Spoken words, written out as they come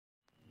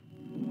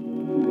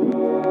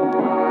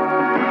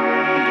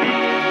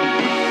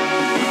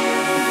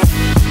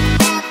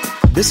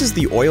This is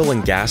the Oil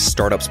and Gas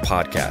Startups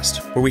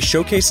Podcast, where we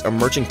showcase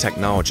emerging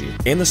technology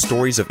and the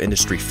stories of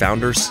industry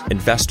founders,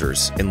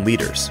 investors, and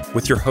leaders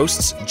with your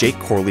hosts, Jake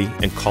Corley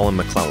and Colin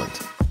McClelland.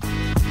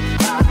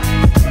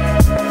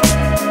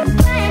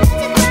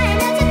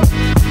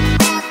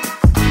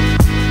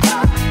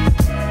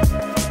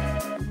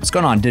 What's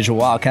going on, Digital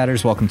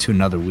Wildcatters? Welcome to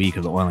another week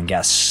of the Oil and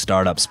Gas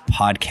Startups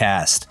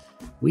Podcast.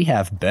 We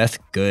have Beth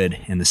Good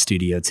in the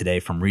studio today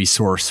from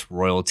Resource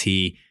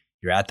Royalty.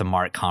 You're at the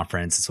Mark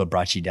Conference. It's what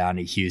brought you down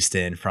to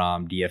Houston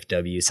from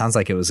DFW. Sounds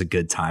like it was a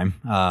good time.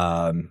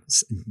 I'm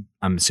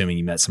assuming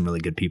you met some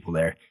really good people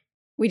there.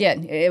 We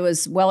did. It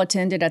was well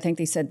attended. I think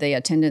they said the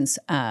attendance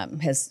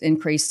has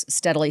increased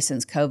steadily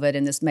since COVID,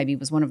 and this maybe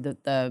was one of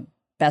the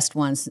best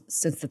ones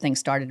since the thing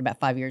started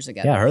about 5 years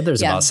ago. Yeah, I heard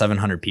there's about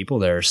 700 people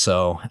there,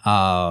 so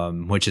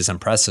which is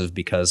impressive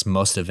because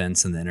most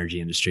events in the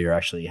energy industry are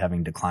actually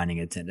having declining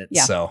attendance.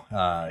 Yeah. So,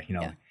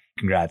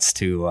 congrats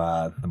to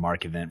the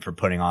Mark event for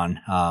putting on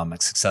a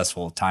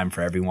successful time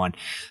for everyone.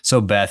 So,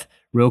 Beth,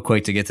 real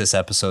quick to get this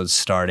episode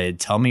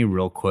started, tell me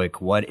real quick,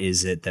 what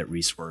is it that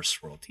Resource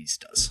Royalties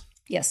does?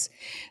 Yes.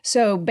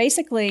 So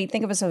basically,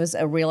 think of us as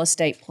a real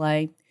estate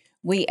play.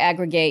 We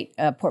aggregate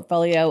a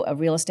portfolio of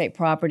real estate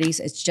properties.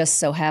 It just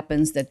so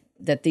happens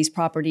that these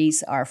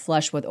properties are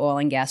flush with oil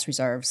and gas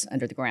reserves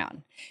under the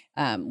ground.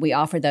 We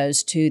offer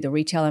those to the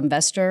retail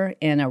investor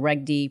in a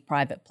Reg D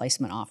private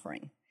placement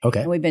offering.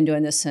 Okay. And we've been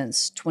doing this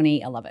since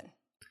 2011.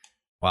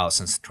 Wow,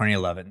 since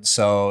 2011.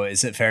 So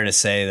is it fair to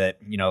say that,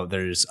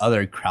 there's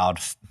other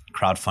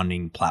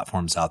crowdfunding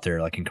platforms out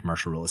there, like in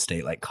commercial real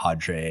estate, like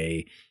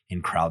Cadre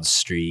and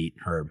CrowdStreet,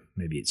 or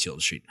maybe it's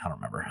Yield Street. I don't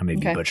remember. I may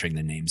be butchering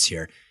the names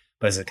here.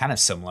 But is it kind of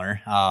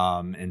similar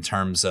in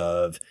terms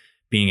of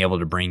being able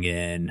to bring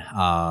in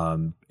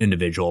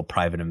individual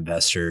private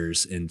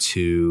investors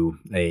into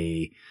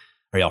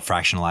are y'all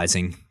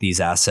fractionalizing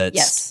these assets?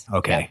 Yes.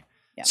 Okay.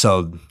 Yeah.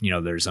 So,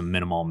 there's a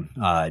minimum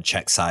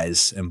check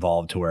size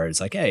involved to where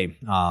it's like, hey,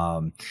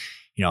 I'm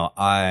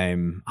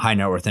high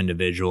net worth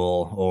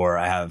individual, or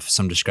I have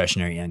some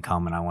discretionary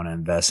income and I want to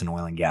invest in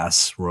oil and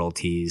gas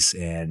royalties,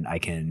 and I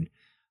can,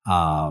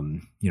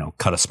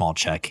 cut a small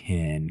check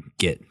and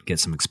get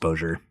some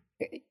exposure.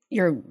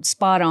 You're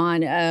spot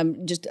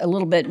on. Just a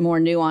little bit more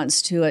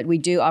nuance to it. We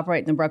do operate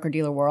in the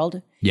broker-dealer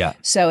world. Yeah.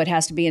 So it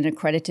has to be an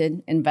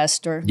accredited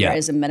investor. Yeah. There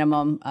is a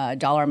minimum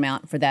dollar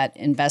amount for that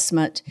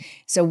investment.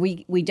 So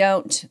we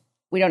don't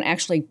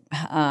actually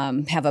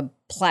have a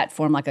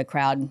platform like a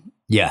crowd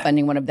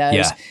funding one of those.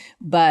 Yeah.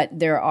 But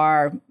there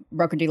are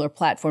broker-dealer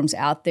platforms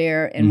out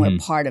there, and we're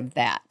part of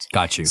that.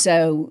 Got you.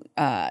 So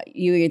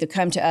you either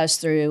come to us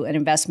through an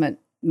investment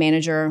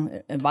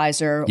manager,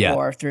 advisor,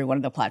 or through one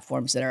of the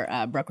platforms that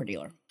are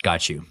broker-dealer.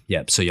 Got you.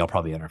 Yep. So y'all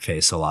probably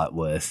interface a lot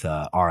with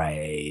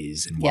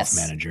RIAs and wealth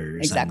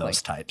managers and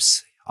those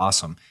types.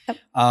 Awesome. Yep.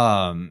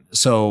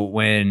 So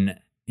when,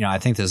 I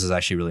think this is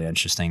actually really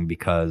interesting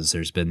because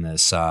there's been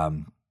this,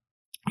 y'all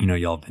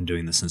have been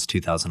doing this since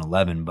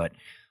 2011, but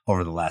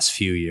over the last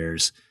few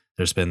years,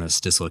 there's been this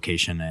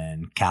dislocation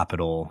in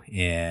capital,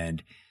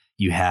 and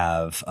you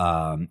have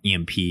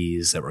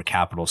E&Ps that were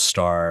capital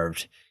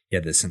starved. You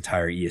had this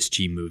entire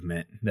ESG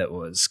movement that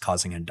was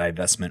causing a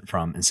divestment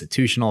from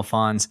institutional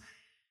funds.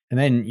 And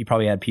then you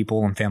probably had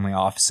people in family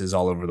offices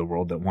all over the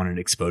world that wanted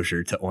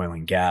exposure to oil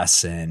and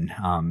gas, and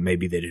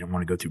maybe they didn't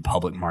want to go through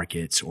public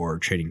markets or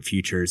trading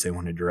futures. They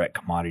wanted direct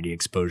commodity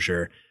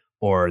exposure,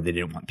 or they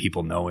didn't want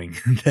people knowing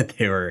that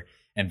they were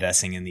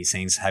investing in these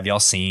things. Have y'all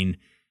seen,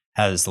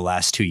 has the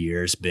last 2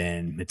 years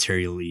been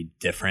materially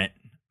different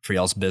for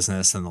y'all's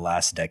business than the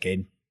last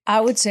decade?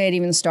 I would say it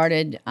even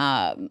started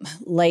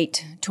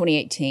late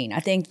 2018. I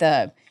think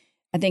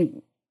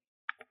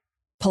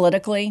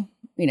politically,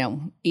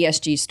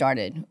 ESG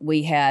started.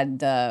 We had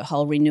the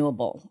whole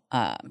renewable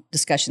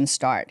discussion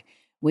start.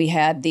 We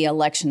had the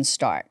election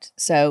start.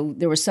 So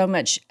there was so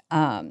much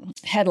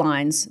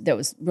headlines that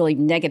was really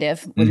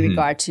negative with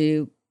regard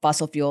to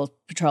fossil fuel,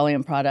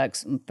 petroleum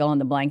products, and fill in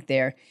the blank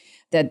there,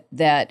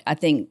 that I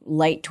think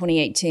late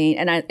 2018.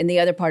 And the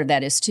other part of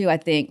that is too, I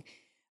think,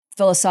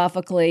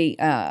 philosophically,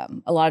 a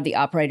lot of the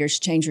operators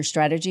changed their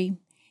strategy,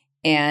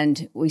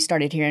 and we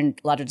started hearing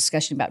a lot of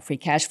discussion about free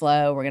cash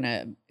flow. We're going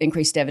to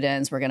increase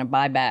dividends. We're going to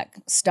buy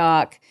back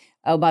stock.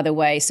 Oh, by the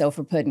way, so if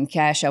we're putting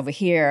cash over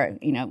here,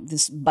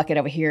 this bucket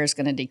over here is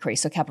going to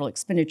decrease. So capital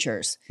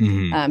expenditures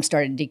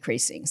started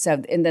decreasing.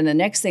 So, and then the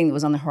next thing that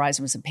was on the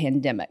horizon was a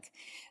pandemic.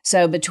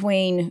 So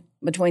between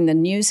the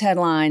news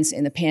headlines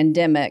and the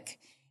pandemic,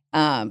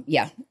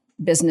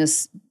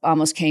 business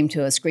almost came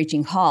to a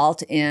screeching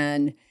halt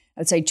in,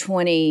 I'd say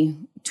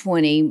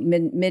 2020,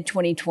 mid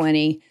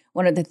 2020.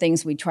 One of the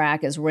things we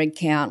track is rig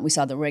count. We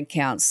saw the rig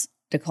counts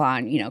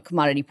decline.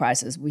 Commodity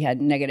prices. We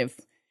had negative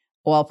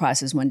oil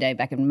prices one day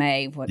back in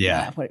May. What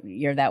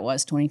year that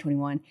was?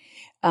 2021.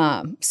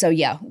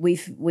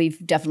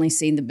 We've definitely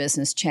seen the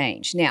business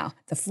change. Now,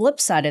 the flip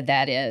side of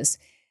that is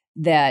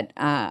that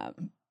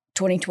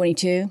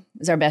 2022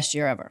 is our best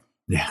year ever.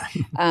 Yeah.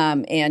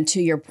 And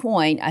to your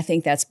point, I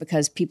think that's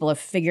because people have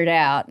figured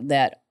out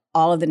that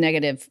all of the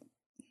negative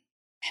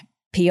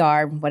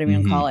PR, whatever you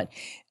want to call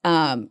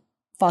it,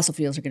 fossil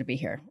fuels are going to be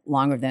here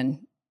longer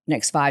than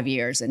next 5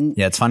 years. And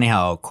yeah, it's funny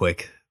how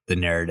quick the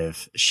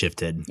narrative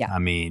shifted. Yeah. I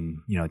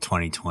mean,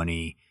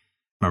 2020,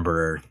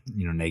 remember,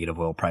 negative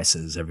oil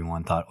prices.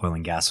 Everyone thought oil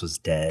and gas was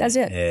dead. That's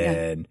it.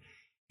 And,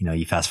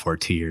 you fast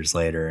forward 2 years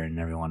later and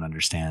everyone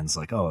understands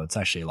like, oh, it's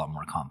actually a lot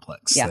more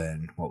complex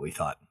than what we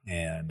thought.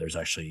 And there's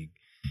actually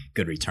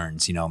good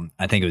returns.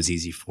 I think it was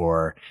easy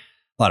for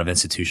a lot of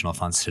institutional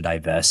funds to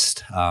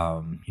divest,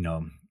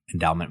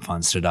 endowment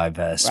funds to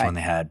divest when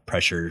they had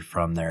pressure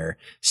from their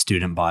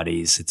student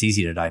bodies. It's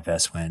easy to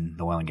divest when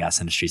the oil and gas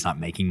industry is not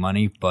making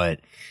money,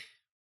 but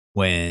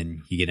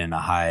when you get in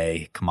a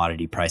high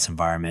commodity price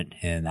environment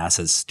and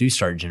assets do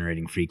start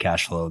generating free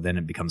cash flow, then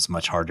it becomes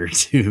much harder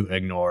to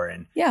ignore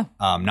and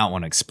not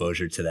want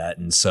exposure to that.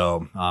 And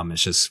so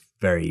it's just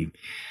very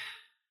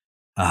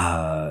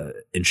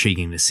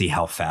intriguing to see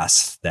how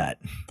fast that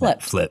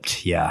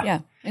flipped. Yeah. Yeah.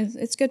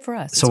 It's good for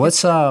us. So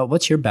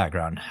what's your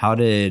background? How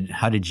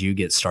did you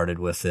get started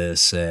with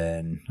this,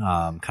 and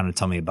kind of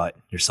tell me about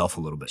yourself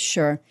a little bit?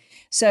 Sure.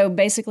 So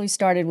basically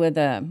started with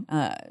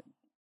a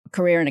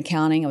career in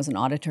accounting. I was an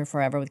auditor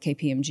forever with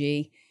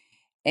KPMG,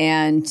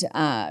 and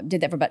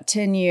did that for about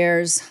 10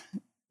 years.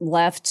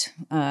 Left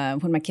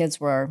when my kids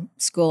were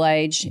school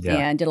age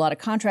and did a lot of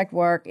contract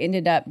work.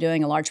 Ended up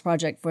doing a large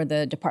project for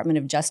the Department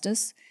of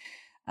Justice.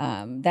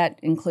 That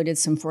included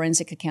some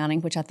forensic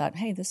accounting, which I thought,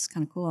 hey, this is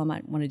kind of cool. I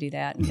might want to do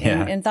that,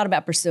 and thought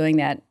about pursuing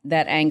that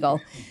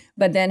angle.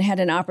 But then had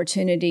an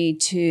opportunity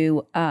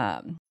to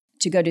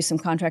go do some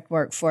contract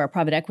work for a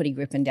private equity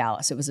group in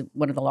Dallas. It was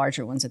one of the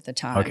larger ones at the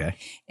time. Okay.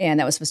 And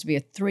that was supposed to be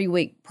a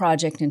 3-week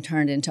project and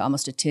turned into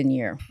almost a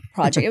 10-year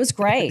project. It was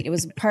great. It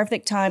was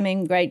perfect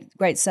timing,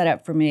 great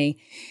setup for me.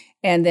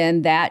 And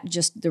then there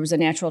was a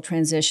natural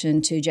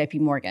transition to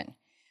JP Morgan.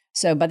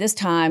 So by this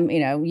time,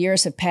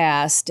 years have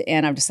passed,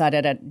 and I've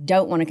decided I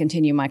don't want to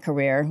continue my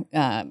career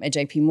at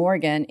JP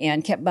Morgan,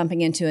 and kept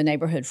bumping into a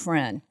neighborhood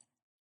friend.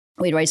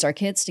 We'd raised our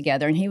kids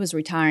together, and he was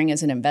retiring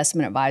as an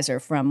investment advisor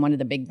from one of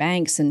the big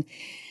banks. And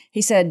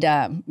he said,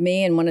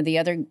 me and one of the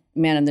other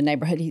men in the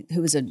neighborhood,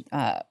 who was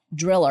a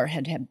driller,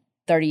 had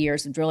 30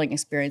 years of drilling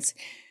experience,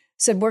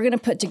 said, we're going to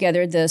put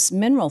together this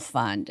mineral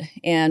fund,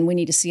 and we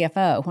need a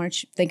CFO. Why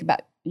don't you think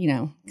about,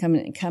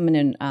 coming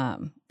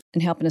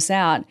and helping us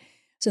out?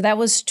 So that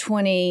was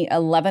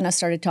 2011. I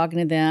started talking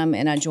to them,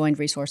 and I joined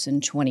Resource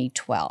in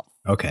 2012.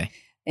 Okay.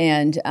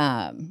 And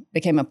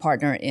became a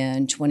partner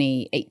in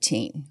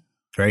 2018.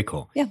 Very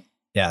cool. Yeah.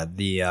 Yeah.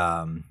 The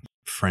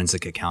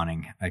forensic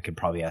accounting, I could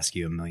probably ask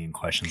you a million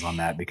questions on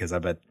that, because I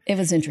bet it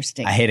was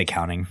interesting. I hate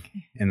accounting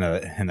in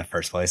the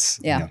first place.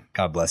 Yeah.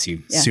 God bless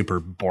you. Yeah. Super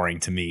boring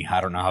to me.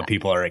 I don't know how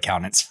people are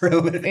accountants for a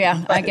living.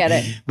 Yeah, I get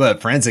it.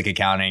 But forensic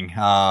accounting,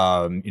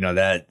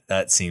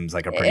 that seems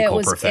like a pretty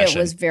cool profession.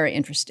 It was very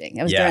interesting.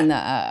 It was during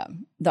the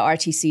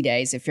RTC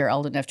days, if you're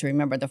old enough to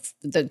remember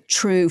the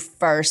true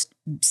first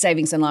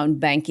savings and loan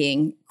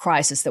banking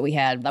crisis that we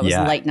had. That was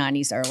late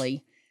 90s,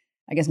 early,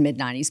 I guess mid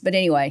 90s. But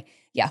anyway,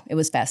 yeah, it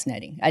was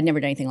fascinating. I'd never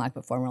done anything like it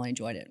before and really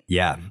enjoyed it.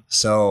 Yeah.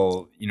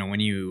 So, when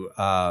you,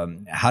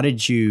 how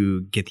did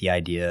you get the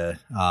idea?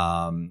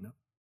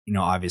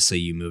 Obviously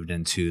you moved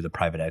into the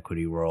private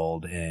equity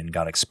world and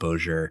got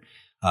exposure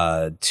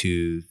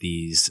to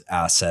these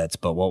assets,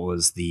 but what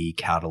was the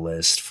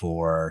catalyst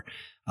for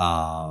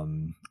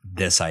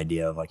this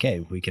idea of like, hey,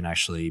 we can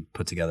actually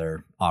put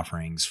together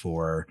offerings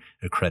for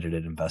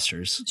accredited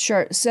investors?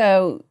 Sure.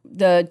 So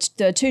the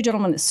two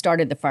gentlemen that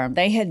started the firm,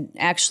 they had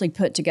actually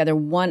put together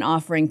one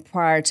offering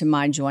prior to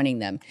my joining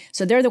them.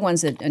 So they're the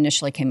ones that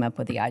initially came up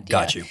with the idea.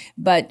 Got you.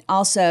 But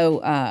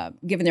also,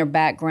 given their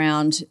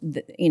background,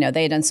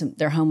 they had done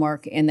their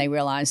homework, and they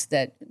realized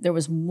that there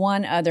was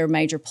one other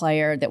major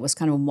player that was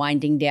kind of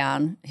winding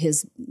down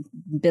his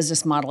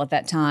business model at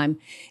that time.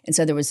 And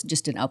so there was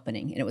just an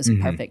opening, and it was a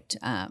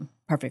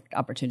perfect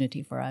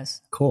opportunity for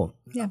us. Cool.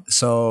 Yeah.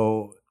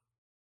 So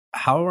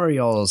how are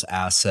y'all's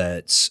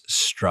assets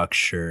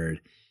structured?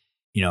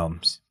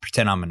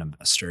 Pretend I'm an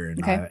investor,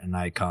 and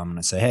I come and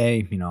I say,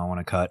 hey, I want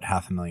to cut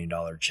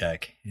 $500,000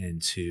 check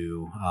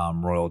into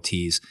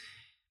royalties.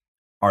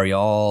 Are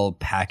y'all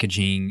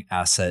packaging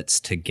assets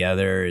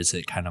together? Is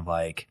it kind of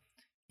like,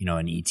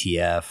 an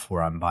ETF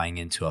where I'm buying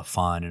into a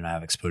fund and I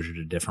have exposure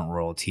to different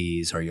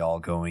royalties? Are y'all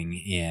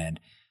going and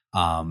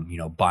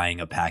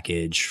buying a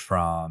package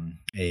from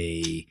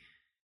a,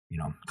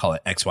 call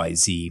it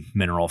XYZ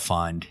mineral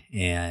fund,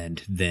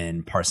 and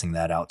then parsing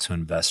that out to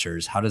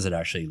investors? How does it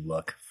actually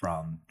look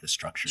from the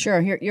structure? Sure,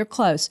 you're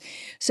close.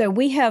 So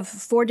we have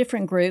 4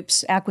 different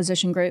groups,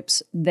 acquisition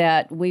groups,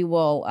 that we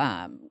will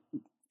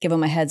give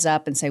them a heads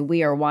up and say,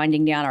 we are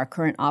winding down our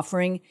current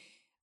offering.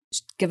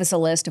 Just give us a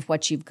list of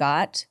what you've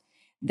got.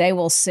 They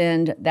will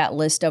send that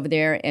list over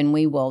there, and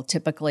we will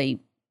typically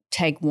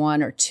take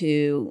 1 or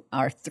 2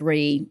 or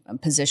 3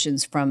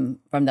 positions from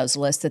those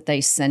lists that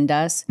they send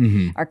us.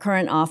 Mm-hmm. Our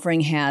current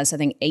offering has, I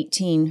think,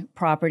 18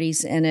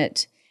 properties in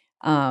it.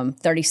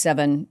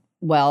 37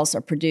 wells are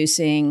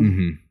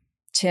producing,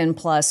 10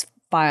 plus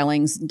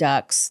filings,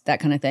 ducks, that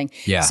kind of thing.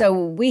 Yeah. So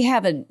we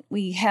have a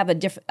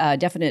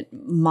definite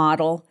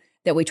model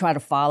that we try to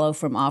follow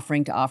from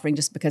offering to offering,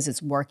 just because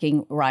it's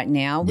working right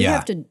now. We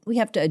have to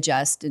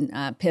adjust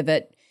and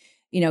pivot,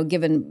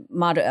 given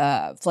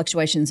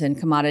fluctuations in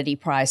commodity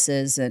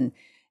prices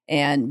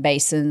and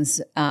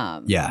basins.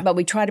 But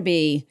we try to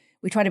be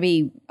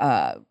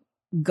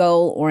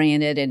goal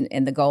oriented,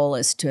 and the goal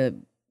is to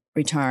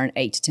return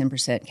 8 to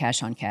 10%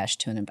 cash on cash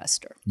to an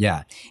investor.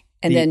 Yeah.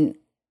 And then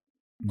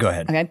go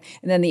ahead. Okay.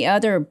 And then the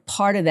other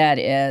part of that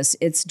is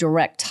it's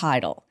direct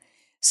title.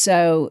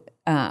 So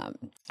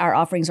our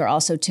offerings are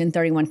also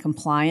 1031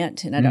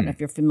 compliant, and I don't know if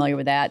you're familiar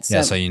with that.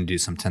 So you can do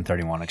some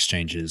 1031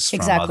 exchanges from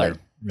exactly.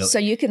 other. So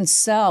you can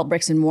sell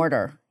bricks and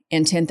mortar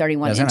in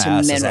 1031 into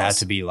minerals. Does it have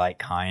to be like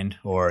kind,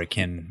 or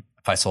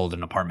if I sold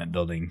an apartment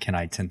building, can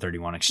I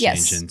 1031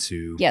 exchange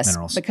into minerals?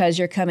 Yes, because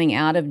you're coming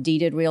out of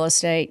deeded real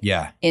estate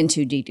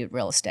into deeded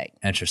real estate.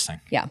 Interesting.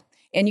 Yeah.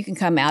 And you can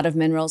come out of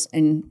minerals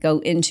and go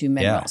into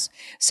minerals.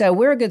 Yeah. So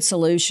we're a good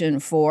solution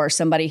for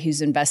somebody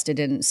who's invested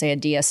in, say, a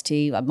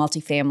DST, a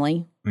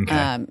multifamily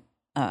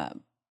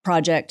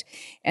project,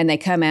 and they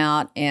come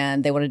out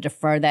and they want to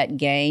defer that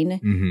gain.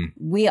 Mm-hmm.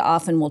 We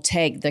often will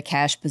take the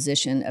cash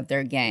position of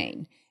their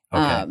gain.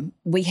 Okay.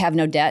 We have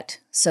no debt,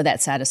 so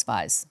that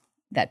satisfies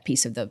that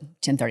piece of the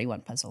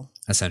 1031 puzzle.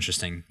 That's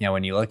interesting. Yeah,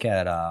 when you look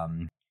at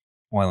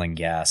oil and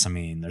gas, I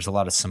mean, there's a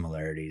lot of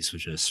similarities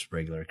with just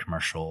regular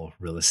commercial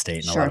real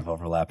estate and a lot of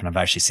overlap. And I've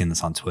actually seen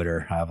this on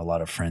Twitter. I have a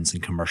lot of friends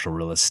in commercial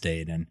real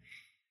estate, and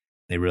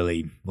they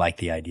really like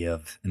the idea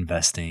of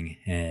investing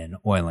in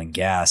oil and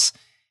gas.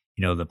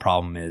 The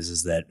problem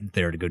is that if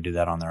they were to go do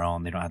that on their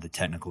own, they don't have the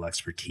technical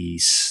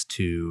expertise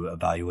to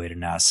evaluate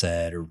an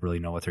asset or really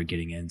know what they're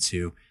getting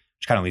into,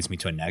 which kind of leads me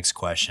to a next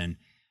question.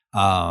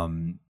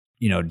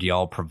 Do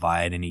y'all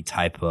provide any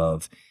type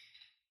of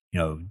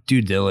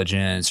due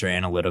diligence or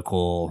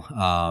analytical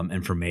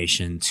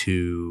information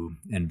to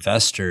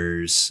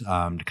investors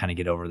to kind of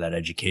get over that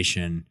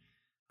education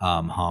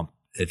hump?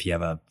 If you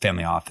have a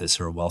family office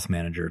or a wealth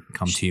manager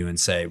come to you and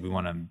say, we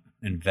want to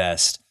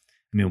invest,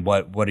 I mean,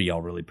 what do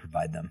y'all really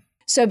provide them?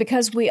 So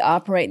because we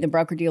operate the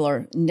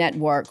broker-dealer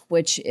network,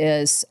 which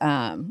is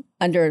under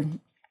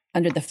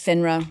the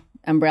FINRA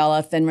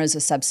umbrella, FINRA is a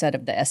subset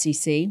of the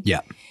SEC. Yeah.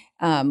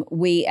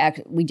 We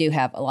do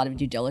have a lot of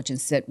due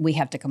diligence that we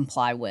have to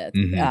comply with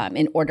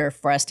in order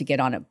for us to get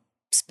on a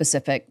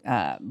specific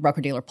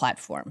broker-dealer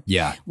platform.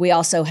 Yeah. We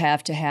also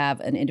have to have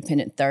an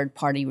independent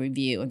third-party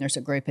review, and there's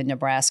a group in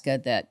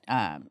Nebraska that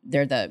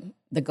they're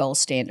the gold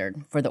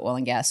standard for the oil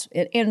and gas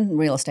and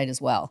real estate as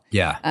well.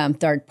 Yeah.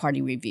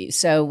 Third-party review.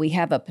 So we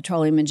have a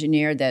petroleum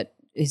engineer that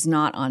is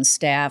not on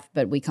staff,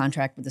 but we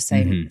contract with the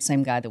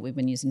same guy that we've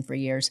been using for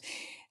years.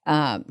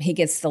 He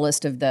gets the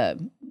list of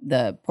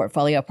the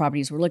portfolio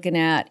properties we're looking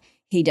at.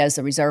 He does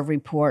the reserve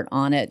report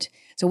on it.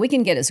 So we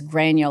can get as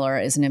granular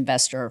as an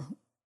investor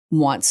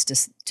wants to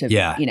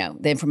the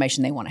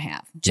information they want to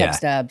have. Check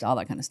stubs, all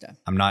that kind of stuff.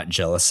 I'm not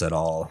jealous at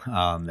all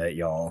that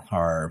y'all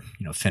are,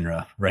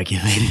 FINRA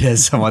regulated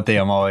as somewhat.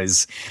 I'm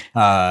always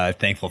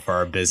thankful for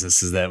our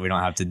business is that we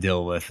don't have to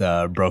deal with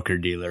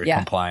broker-dealer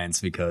compliance,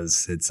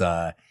 because it's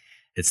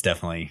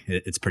definitely,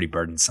 it's pretty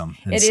burdensome.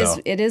 And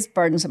it is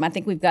burdensome. I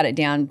think we've got it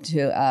down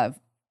to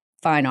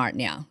fine art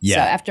now. Yeah.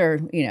 So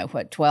after,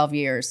 12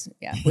 years,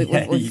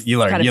 we've you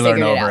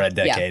learn over a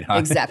decade, huh?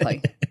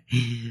 Exactly.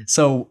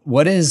 So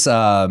what is,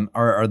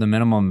 are the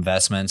minimum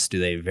investments, do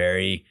they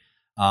vary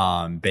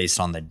based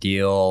on the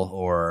deal,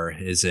 or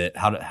is it,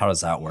 how does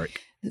that work?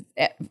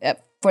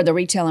 For the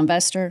retail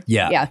investor?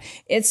 Yeah. Yeah.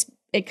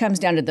 It comes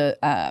down to the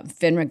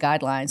FINRA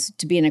guidelines.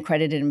 To be an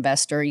accredited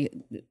investor,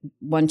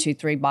 1, 2,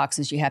 3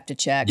 boxes you have to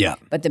check. Yeah.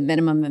 But the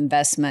minimum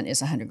investment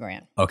is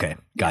 $100,000. Okay,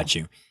 got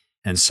you.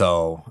 And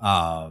so,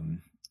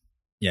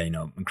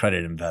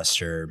 accredited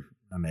investor,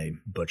 I may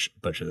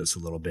butcher this a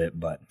little bit,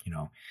 but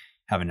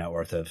have a net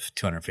worth of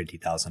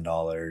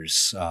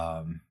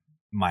 $250,000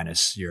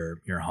 minus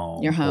your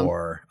home.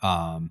 Or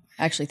I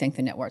actually think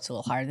the net worth's a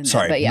little higher than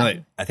that. But yeah,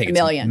 I think it's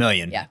 $1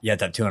 million. Yeah, you have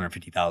to have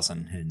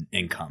 $250,000 in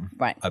income,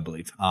 right? I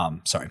believe.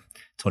 Sorry,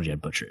 told you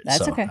I'd butcher it.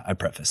 That's okay. I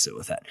prefaced it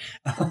with that.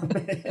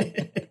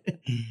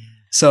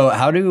 So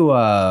how do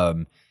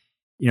I'm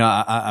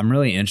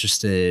really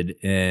interested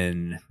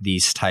in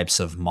these types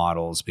of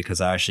models,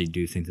 because I actually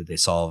do think that they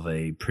solve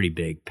a pretty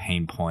big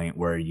pain point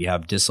where you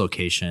have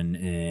dislocation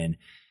in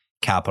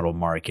capital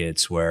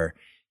markets, where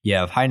you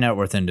have high net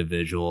worth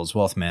individuals,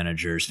 wealth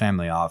managers,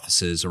 family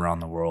offices around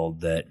the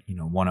world that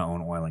want to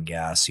own oil and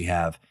gas. You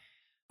have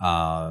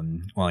oil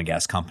and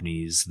gas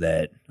companies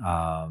that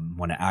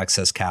want to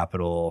access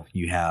capital.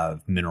 You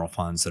have mineral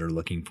funds that are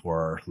looking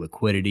for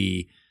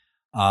liquidity.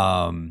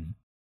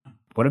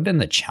 What have been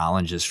the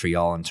challenges for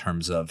y'all in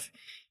terms of,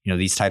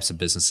 these types of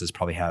businesses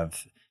probably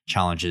have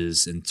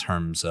challenges in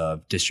terms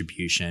of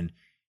distribution.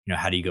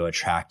 How do you go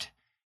attract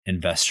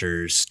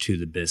investors to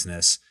the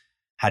business?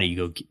 How do you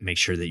go make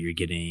sure that you're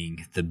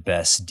getting the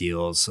best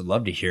deals? I'd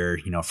love to hear,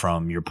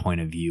 from your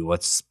point of view,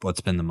 what's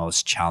been the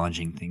most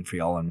challenging thing for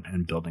y'all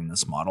in building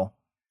this model?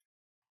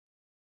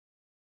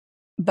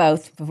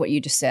 Both of what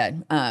you just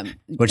said.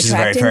 Which is a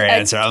very fair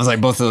answer. I was like,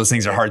 both of those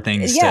things are hard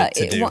things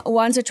to do.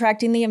 One's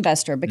attracting the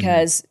investor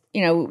because,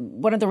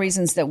 one of the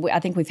reasons that I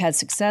think we've had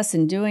success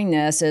in doing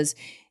this is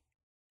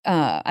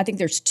I think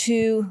there's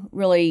two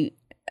really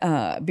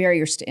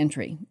barriers to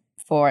entry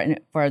for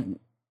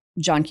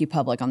John Q.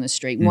 Public on the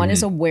street. One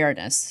is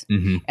awareness,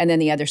 and then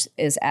the other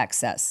is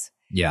access.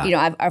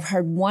 Yeah. I've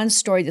heard one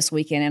story this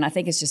weekend, and I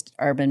think it's just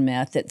urban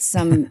myth, that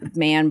some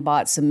man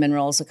bought some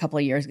minerals a couple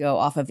of years ago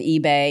off of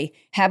eBay,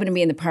 happened to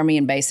be in the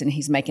Permian Basin,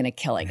 he's making a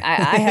killing.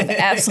 I have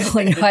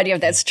absolutely no idea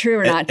if that's true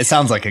or not. It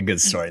sounds like a good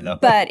story, though.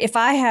 But if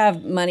I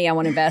have money I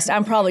want to invest,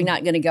 I'm probably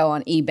not going to go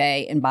on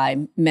eBay and buy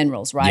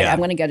minerals, right? Yeah. I'm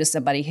going to go to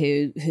somebody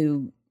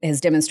who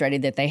has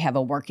demonstrated that they have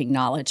a working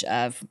knowledge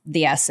of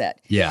the asset.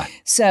 Yeah.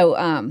 So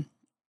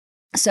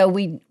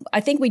I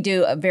think we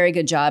do a very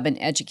good job in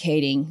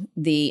educating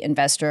the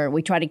investor.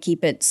 We try to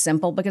keep it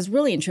simple because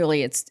really and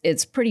truly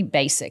it's pretty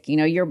basic.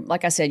 You're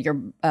like I said, you're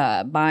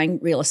buying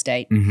real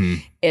estate.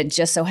 It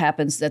just so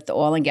happens that the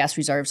oil and gas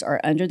reserves are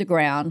under the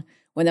ground.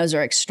 When those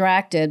are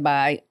extracted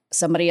by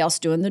somebody else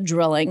doing the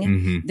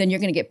drilling, then you're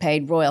going to get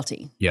paid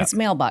royalty. Yeah. It's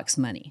mailbox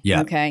money.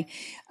 Yeah. Okay.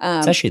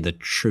 It's actually the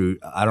true.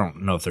 I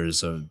don't know if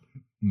there's a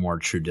more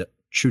true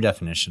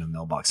definition of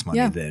mailbox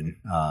money than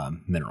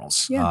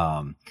minerals.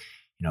 Yeah.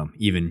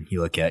 Even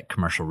you look at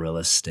commercial real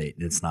estate,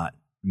 it's not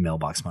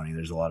mailbox money.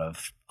 There's a lot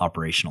of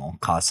operational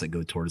costs that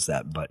go towards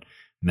that, but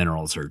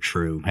minerals are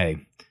true.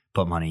 Hey,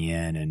 put money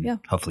in and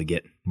hopefully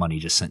get money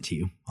just sent to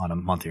you on a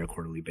monthly or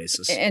quarterly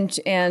basis.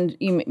 And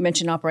you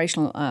mentioned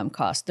operational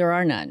costs. There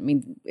are none. I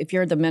mean, if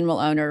you're the mineral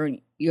owner,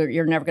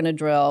 you're never going to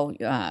drill.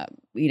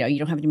 You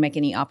don't have to make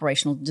any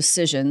operational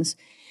decisions,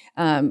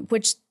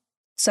 which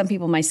some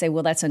people may say,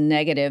 well, that's a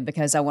negative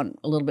because I want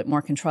a little bit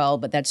more control,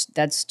 but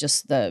that's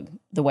just the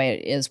way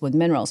it is with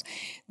minerals.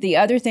 The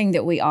other thing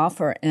that we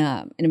offer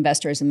an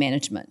investor is a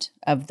management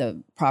of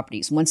the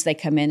properties. Once they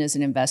come in as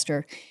an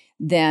investor,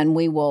 then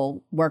we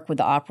will work with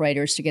the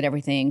operators to get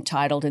everything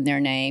titled in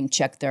their name,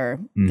 check their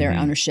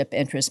ownership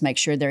interest, make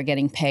sure they're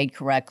getting paid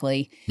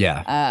correctly.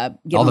 Yeah.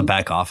 All the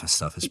back office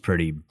stuff is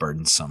pretty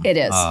burdensome. It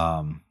is.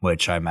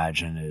 Which I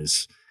imagine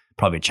is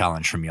probably a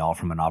challenge from y'all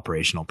from an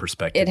operational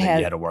perspective that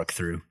you had to work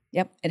through.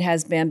 Yep, it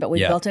has been, but we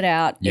built it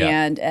out. Yeah.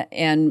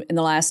 And in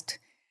the last,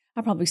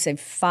 I'd probably say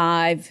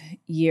 5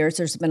 years,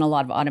 there's been a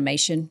lot of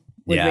automation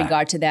with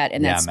regard to that.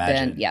 And that's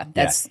been,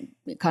 that's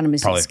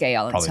economies of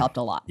scale. And it's helped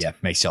a lot. Yeah,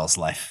 makes y'all's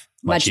life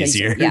much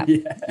easier.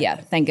 Yeah,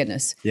 thank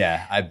goodness.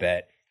 Yeah, I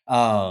bet.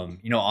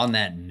 On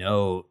that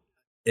note,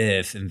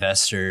 if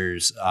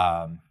investors,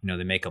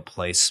 they make a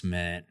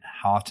placement,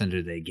 how often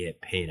do they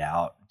get paid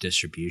out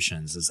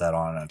distributions? Is that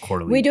on a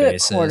quarterly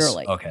basis? We do it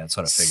quarterly. Okay, that's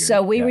what I figured.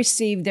 So we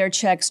receive their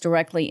checks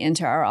directly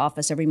into our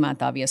office every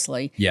month,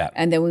 obviously. Yeah.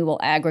 And then we will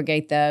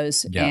aggregate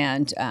those. Yeah.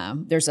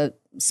 And there's a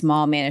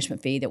small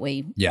management fee that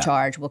we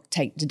charge. We'll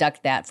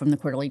deduct that from the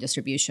quarterly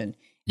distribution.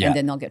 Yeah. And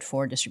then they'll get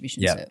 4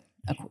 distributions. Yeah.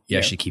 You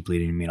actually keep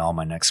leading me to all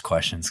my next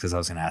questions because I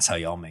was going to ask how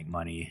y'all make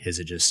money. Is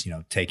it just,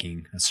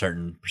 taking a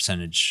certain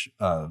percentage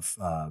of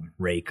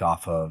rake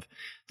off of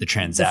the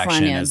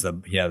transaction as the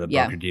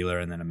broker dealer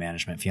and then a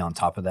management fee on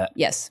top of that?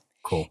 Yes.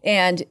 Cool.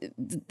 And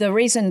the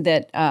reason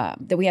that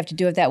we have to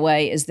do it that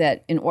way is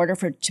that in order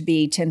for it to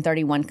be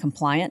 1031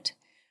 compliant,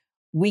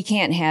 we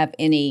can't have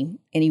any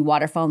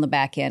waterfall in the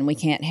back end. We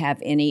can't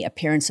have any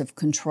appearance of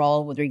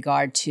control with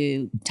regard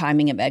to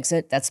timing of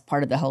exit. That's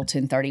part of the whole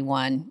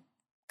 1031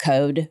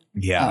 code.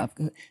 Yeah.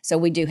 So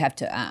we do have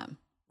to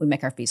we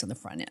make our fees on the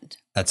front end.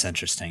 That's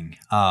interesting.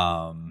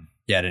 I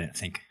didn't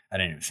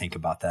think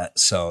about that.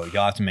 So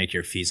y'all have to make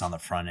your fees on the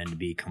front end to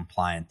be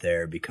compliant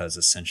there because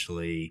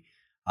essentially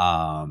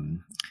I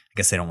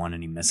guess they don't want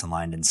any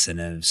misaligned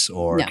incentives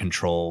or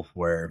control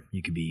where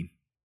you could be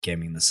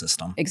gaming the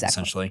system. Exactly.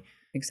 Essentially.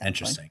 Exactly.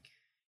 Interesting.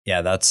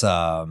 Yeah, that's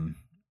I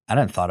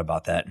hadn't thought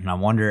about that. And I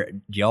wonder,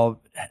 do y'all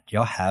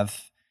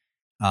have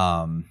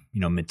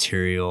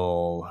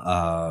material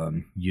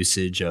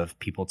usage of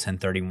people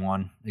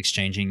 1031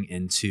 exchanging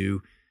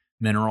into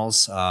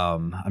minerals?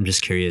 I'm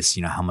just curious,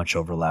 how much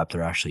overlap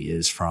there actually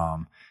is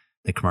from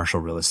the commercial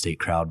real estate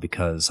crowd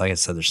because, like I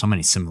said, there's so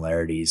many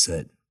similarities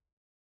that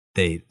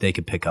they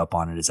could pick up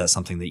on it. Is that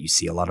something that you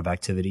see a lot of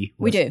activity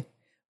with? We do.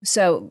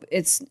 So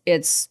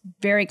it's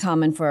very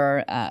common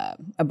for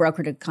a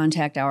broker to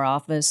contact our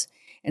office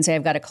and say,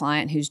 I've got a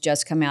client who's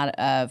just come out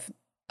of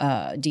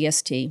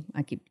DST.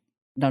 I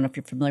don't know if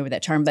you're familiar with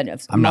that term, but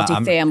it's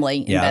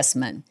multifamily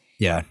investment.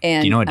 Yeah.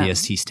 And, do you know what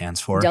DST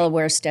stands for?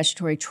 Delaware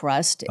Statutory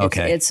Trust.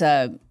 Okay.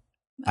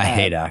 I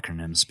hate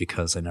acronyms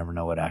because I never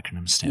know what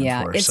acronyms stand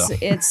for.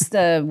 It's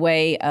the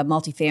way a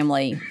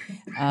multifamily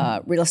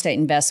real estate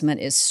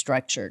investment is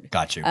structured.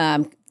 Got you.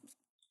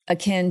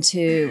 Akin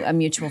to a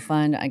mutual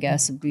fund, I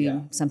guess, would be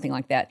something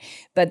like that.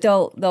 But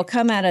they'll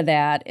come out of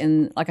that,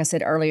 and like I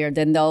said earlier,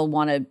 then they'll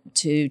want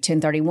to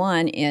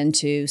 1031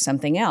 into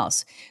something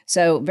else.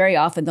 So very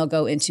often they'll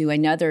go into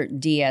another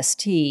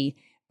DST,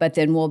 but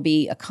then will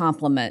be a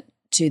complement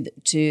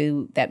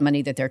to that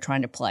money that they're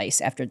trying to place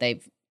after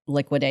they've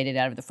liquidated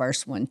out of the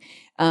first one.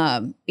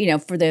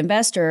 For the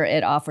investor,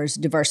 it offers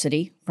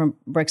diversity from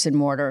bricks and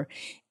mortar,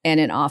 and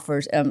it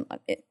offers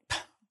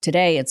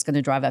today it's going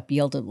to drive up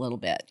yield a little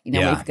bit.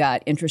 We've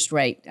got interest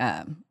rate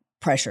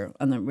pressure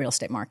on the real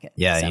estate market.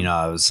 Yeah, so.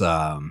 I was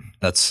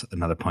that's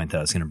another point that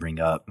I was going to bring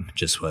up,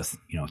 just with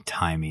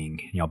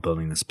timing,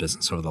 building this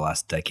business over the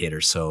last decade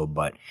or so,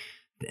 but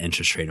the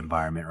interest rate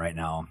environment right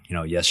now.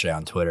 Yesterday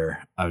on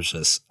Twitter, I don't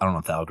know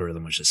if the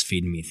algorithm was just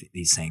feeding me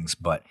these things,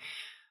 but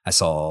I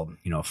saw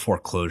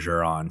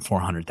foreclosure on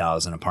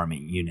 400,000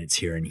 apartment units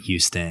here in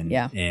Houston.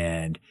 Yeah.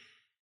 And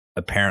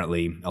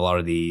apparently a lot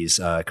of these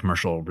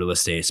commercial real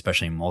estate,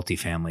 especially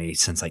multifamily,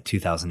 since like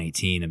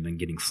 2018 have been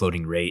getting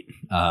floating rate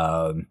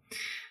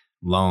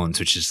loans,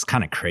 which is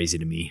kind of crazy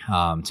to me,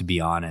 to be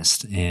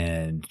honest.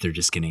 And they're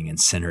just getting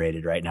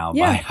incinerated right now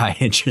by high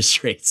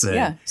interest rates.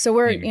 So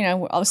we're,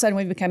 all of a sudden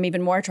we've become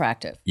even more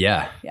attractive.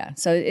 Yeah.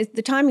 So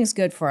the timing is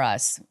good for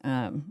us.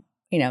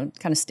 It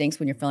kind of stinks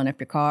when you're filling up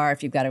your car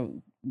if you've got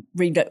to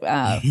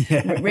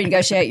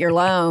renegotiate your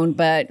loan.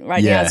 But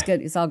right now it's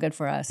good. It's all good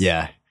for us.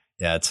 Yeah.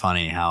 Yeah, it's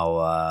funny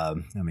how,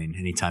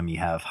 anytime you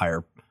have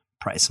higher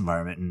price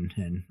environment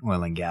in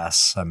oil and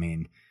gas,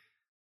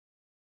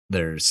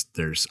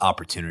 there's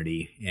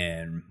opportunity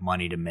and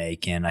money to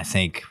make. And I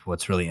think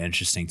what's really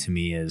interesting to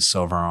me is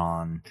over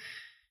on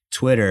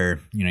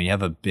Twitter, you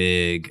have a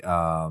big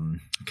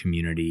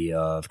community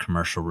of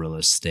commercial real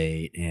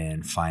estate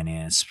and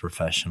finance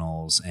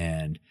professionals.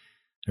 And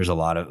there's a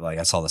lot of,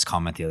 I saw this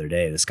comment the other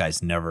day, this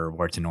guy's never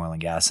worked in oil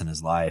and gas in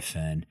his life.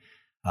 And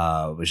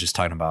was just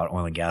talking about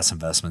oil and gas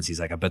investments. He's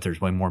like, I bet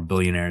there's way more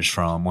billionaires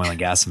from oil and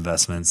gas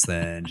investments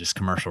than just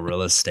commercial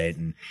real estate.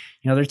 And,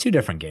 they're two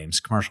different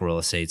games. Commercial real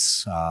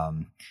estate's,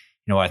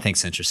 what I think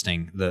is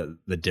interesting.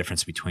 The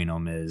difference between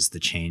them is the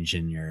change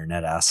in your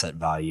net asset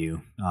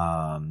value.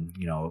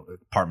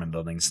 Apartment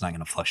buildings not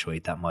going to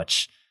fluctuate that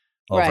much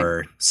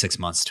over 6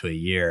 months to a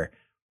year,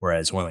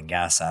 whereas oil and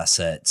gas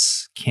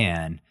assets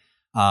can,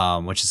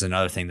 which is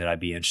another thing that I'd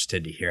be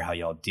interested to hear how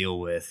y'all deal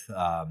with.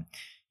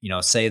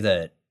 Say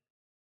that,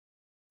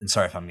 and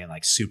sorry if I'm getting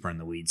super in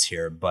the weeds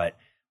here, but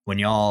when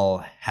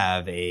y'all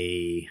have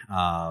a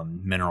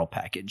mineral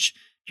package,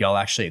 do y'all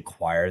actually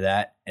acquire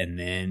that and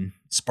then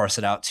sparse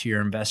it out to your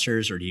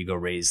investors, or do you go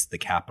raise the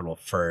capital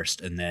first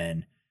and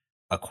then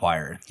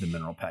acquire the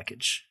mineral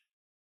package?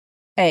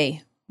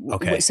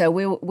 Okay. So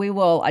we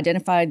will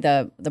identify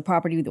the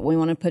property that we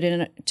want to put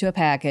into a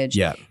package,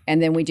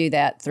 and then we do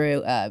that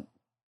through a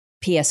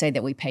PSA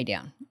that we pay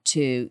down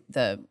to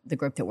the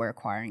group that we're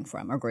acquiring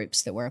from, or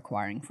groups that we're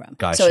acquiring from.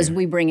 Gotcha. So as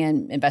we bring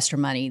in investor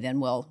money, then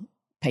we'll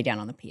pay down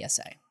on the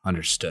PSA.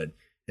 Understood.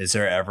 Is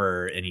there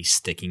ever any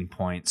sticking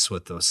points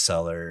with those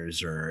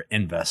sellers or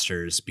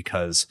investors?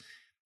 Because,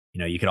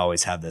 you could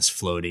always have this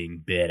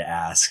floating bid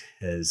ask,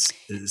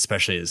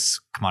 especially as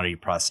commodity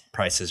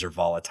prices are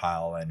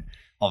volatile, and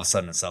all of a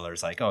sudden the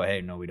seller's like, oh,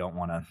 hey, no, we don't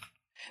want to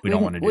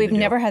do We've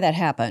never had that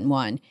happen,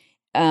 one.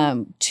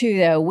 Two,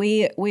 though,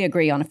 we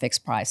agree on a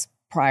fixed price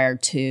prior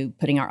to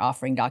putting our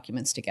offering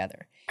documents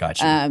together.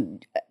 Gotcha.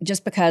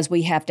 Just because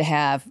we have to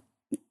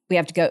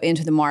go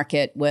into the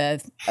market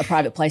with a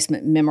private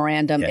placement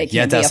memorandum. It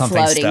can't be a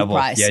floating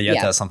price. Yeah, you have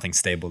to have something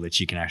stable that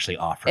you can actually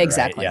offer.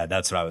 Exactly. Right? Yeah,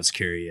 that's what I was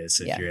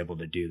curious, if you're able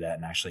to do that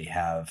and actually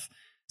have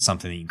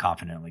something that you can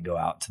confidently go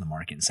out to the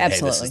market and say,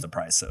 Absolutely. Hey, this is the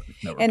price that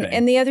we're paying.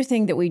 And the other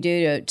thing that we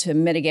do to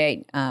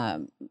mitigate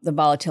the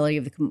volatility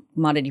of the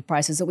commodity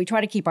prices is that we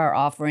try to keep our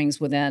offerings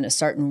within a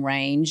certain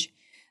range.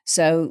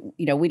 So,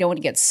 we don't want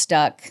to get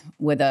stuck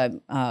with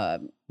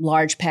a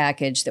large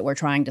package that we're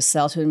trying to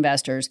sell to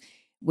investors.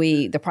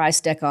 The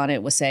price deck on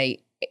it will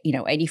say,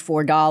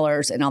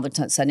 $84, and all of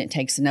a sudden it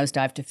takes a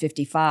nosedive to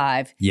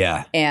 $55.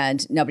 Yeah.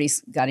 And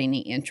nobody's got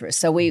any interest.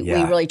 So we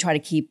really try to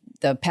keep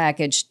the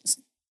package,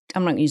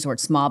 I'm not going to use the word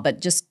small,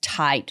 but just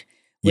tight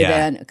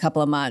within a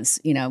couple of months,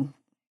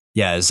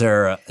 Yeah. Is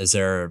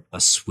there a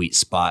sweet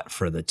spot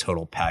for the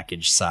total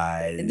package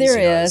size?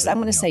 There is. I'm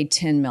going to say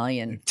 10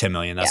 million. 10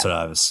 million. That's what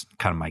I was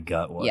kind of, my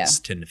gut was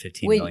 10 to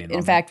 15 million.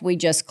 In fact, we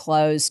just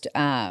closed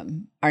our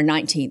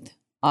 19th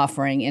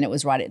offering, and it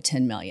was right at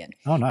 10 million.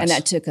 Oh, nice. And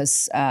that took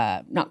us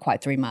not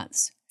quite 3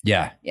 months.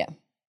 Yeah. Yeah.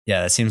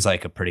 Yeah. That seems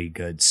like a pretty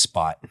good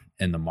spot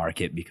in the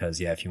market,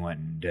 because if you went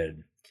and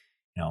did,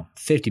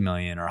 $50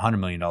 million or $100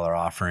 million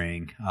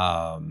offering,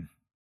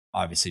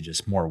 obviously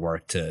just more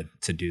work to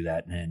do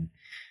that. And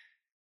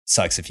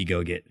sucks if you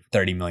go get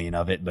 30 million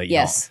of it, but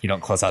you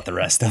don't close out the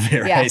rest of it,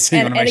 right? Yeah. So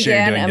you want to make sure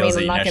you're doing deals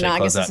that you I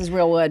guess this is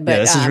real wood, but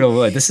this is real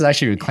wood. This is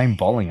actually reclaimed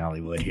bowling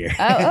alley wood here.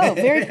 Oh,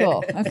 very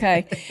cool.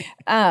 Okay.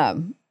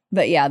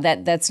 But yeah,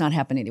 that's not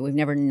happened either. We've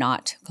never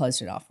not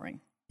closed an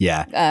offering.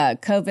 Yeah.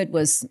 COVID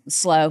was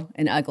slow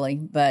and ugly,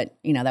 but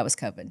that was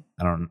COVID.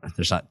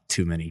 There's not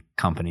too many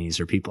companies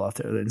or people out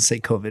there that say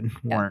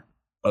COVID weren't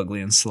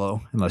ugly and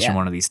slow, unless you're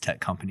one of these tech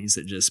companies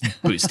that just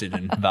boosted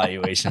in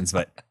valuations,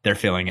 but they're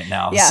feeling it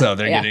now. Yeah. So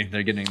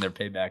they're getting their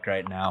payback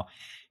right now.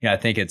 Yeah. I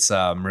think it's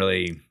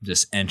really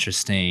just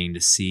interesting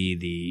to see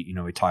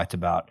we talked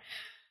about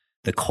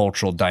the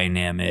cultural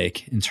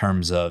dynamic in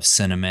terms of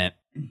sentiment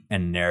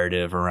and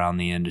narrative around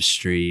the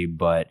industry.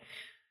 But,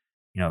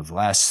 the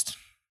last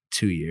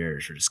 2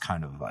 years are just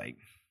kind of like,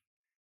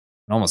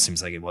 it almost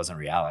seems like it wasn't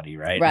reality,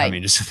 right? I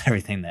mean, just with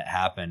everything that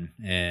happened.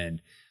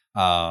 And,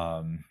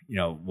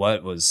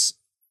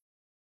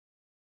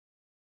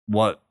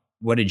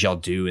 what did y'all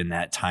do in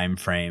that time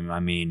frame? I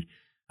mean,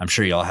 I'm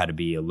sure y'all had to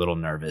be a little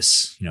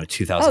nervous,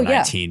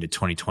 2019 to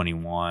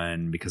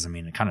 2021, because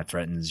it kind of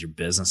threatens your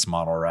business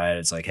model, right?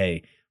 It's like,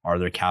 hey, are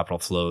there capital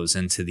flows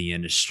into the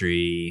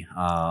industry?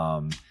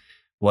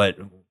 What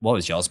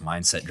was y'all's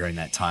mindset during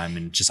that time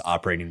and just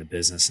operating the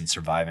business and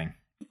surviving?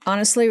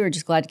 Honestly, we're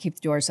just glad to keep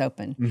the doors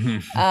open.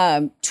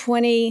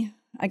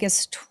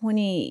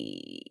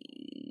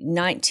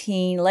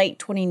 2019, late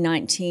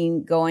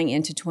 2019, going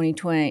into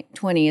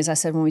 2020, as I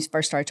said when we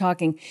first started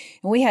talking,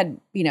 and we had,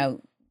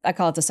 I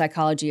call it the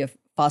psychology of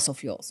fossil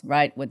fuels,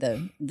 right? With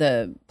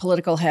the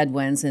political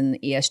headwinds and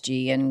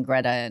ESG and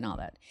Greta and all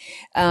that.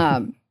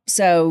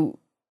 So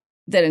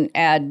then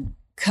add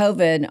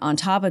COVID on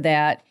top of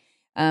that.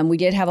 We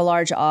did have a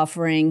large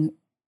offering.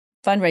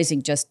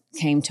 Fundraising just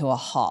came to a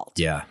halt.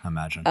 Yeah, I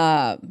imagine.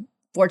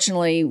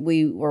 Fortunately,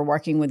 we were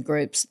working with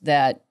groups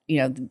that,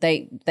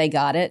 they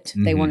got it.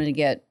 Mm-hmm. They wanted to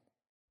get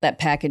that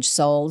package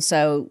sold.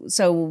 So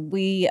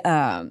we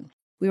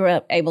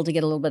were able to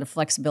get a little bit of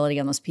flexibility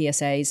on those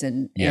PSAs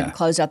and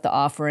close out the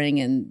offering,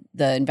 and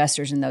the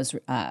investors in those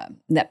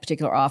that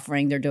particular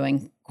offering, they're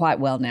doing quite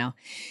well now.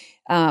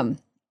 And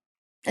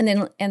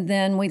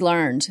then we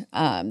learned,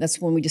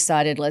 that's when we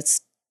decided let's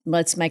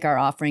make our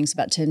offerings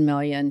about $10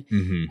 million,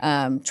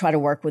 try to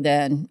work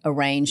within a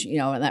range, in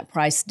that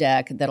price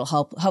deck that'll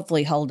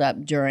hopefully hold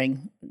up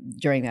during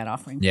that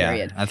offering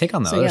period. I think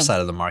on the other side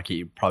of the market,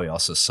 you probably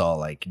also saw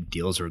like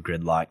deals were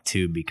gridlocked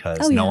too,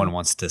 because no one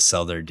wants to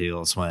sell their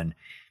deals when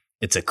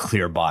it's a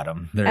clear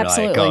bottom. They're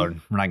like, oh,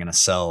 we're not going to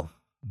sell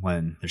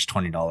when there's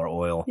 $20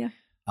 oil. Yeah.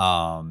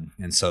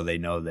 And so they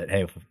know that,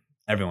 hey,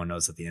 everyone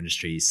knows that the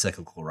industry is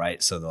cyclical,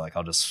 right? So they're like,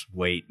 I'll just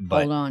wait.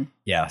 But hold on.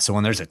 Yeah. So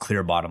when there's a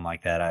clear bottom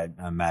like that, I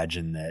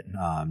imagine that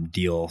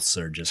deals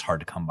are just hard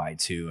to come by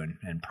too,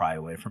 and pry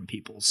away from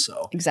people.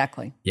 So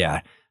exactly.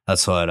 Yeah.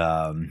 That's what,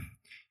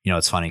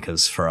 it's funny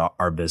because for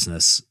our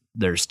business,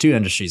 there's two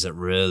industries that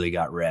really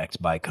got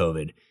wrecked by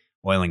COVID: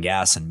 oil and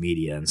gas and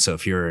media. And so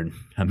if you're in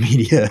a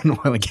media and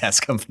oil and gas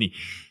company,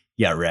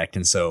 you got wrecked.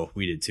 And so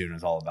we did too. And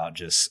it's all about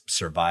just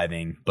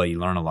surviving, but you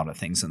learn a lot of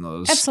things in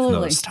those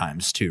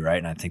times too, right?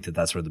 And I think that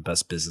that's where the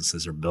best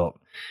businesses are built,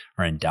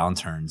 are in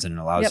downturns. And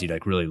it allows you to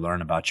like really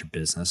learn about your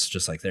business.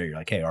 Just like there, you're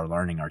like, hey, our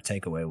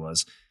takeaway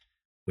was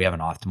we have an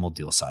optimal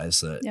deal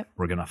size that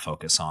we're going to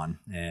focus on,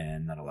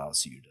 and that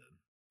allows you to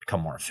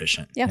become more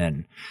efficient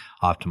and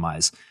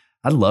optimize.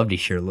 I'd love to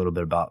hear a little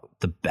bit about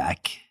the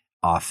back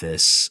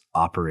office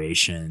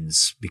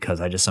operations, because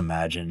I just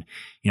imagine,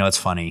 it's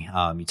funny.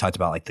 You talked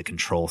about like the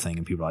control thing,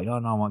 and people are like, oh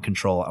no, I want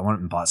control. I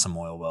went and bought some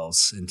oil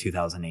wells in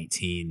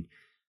 2018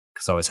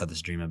 because I always had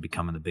this dream of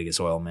becoming the biggest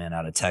oil man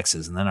out of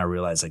Texas. And then I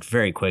realized like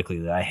very quickly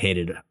that I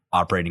hated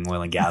operating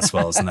oil and gas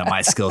wells, and that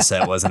my skill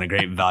set wasn't a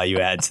great value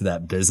add to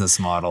that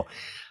business model.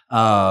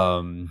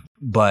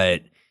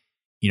 But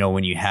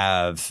when you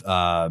have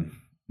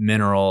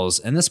minerals,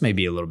 and this may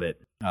be a little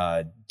bit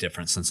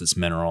different since it's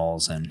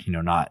minerals and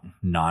not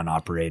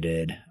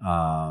non-operated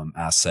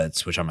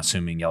assets, which I'm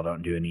assuming y'all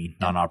don't do any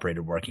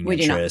non-operated working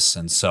interests,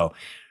 and so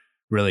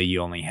really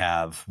you only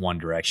have one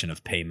direction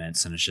of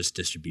payments, and it's just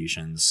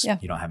distributions.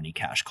 You don't have any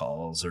cash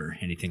calls or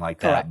anything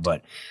like that.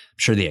 But I'm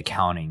sure the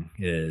accounting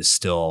is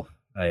still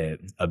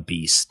a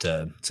beast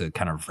to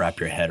kind of wrap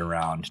your head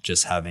around,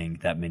 just having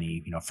that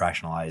many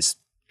fractionalized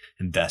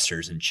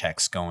investors and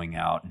checks going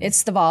out.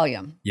 It's the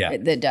volume. Yeah.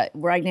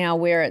 Right now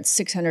we're at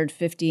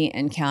 650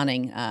 and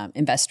counting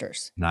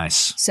investors.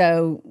 Nice.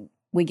 So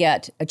we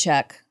get a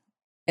check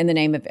in the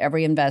name of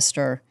every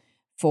investor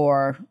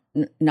for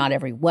not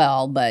every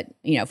well, but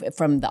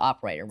from the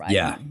operator, right?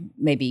 Yeah.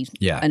 Maybe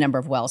a number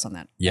of wells on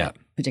that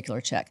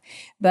particular check.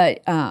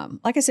 But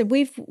like I said,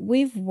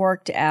 we've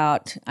worked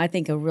out, I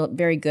think, a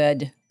very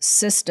good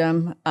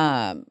system.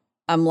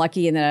 I'm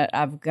lucky in that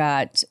I've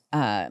got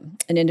an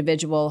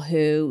individual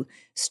who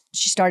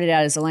she started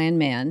out as a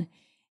landman,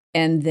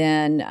 and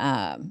then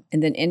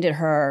ended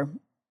her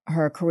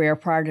career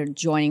prior to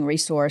joining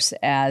Resource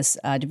as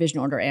a division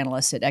order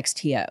analyst at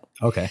XTO.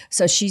 Okay.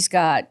 So she's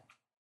got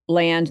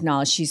land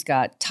knowledge, she's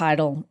got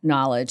title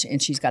knowledge,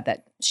 and she's got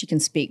that. She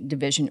can speak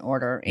division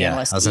order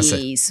analyst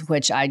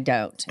which I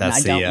don't, and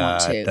I don't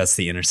want to. That's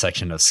the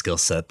intersection of skill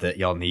set that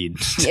y'all need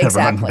to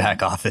run the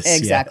back office.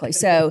 Exactly.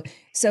 Yeah.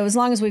 So as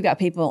long as we've got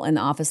people in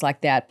the office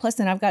like that, plus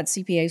then I've got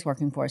CPAs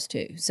working for us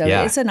too. So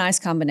it's a nice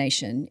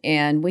combination,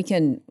 and we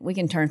can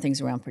turn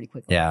things around pretty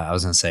quickly. Yeah, I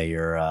was going to say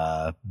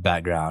your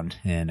background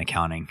in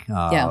accounting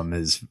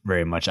is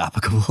very much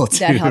applicable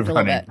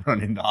to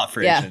running the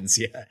operations.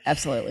 Yeah,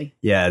 absolutely.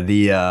 Yeah,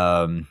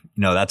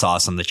 that's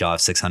awesome that y'all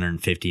have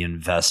 650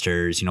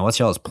 investors. What's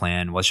y'all's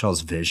plan? What's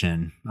y'all's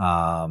vision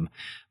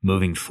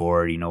moving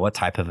forward? What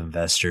type of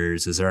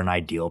investors? Is there an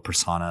ideal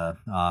persona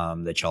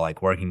that y'all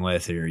like working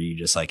with, or are you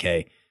just like,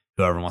 hey,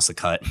 whoever wants to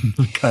cut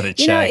a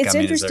check. It's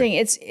interesting.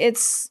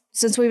 It's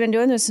since we've been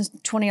doing this since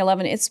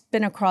 2011, it's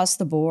been across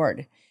the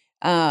board.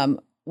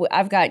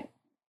 I've got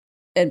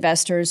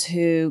investors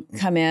who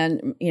come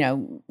in,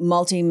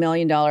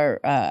 multi-million dollar,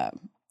 what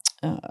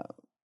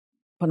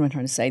am I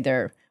trying to say?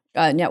 Their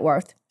net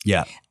worth.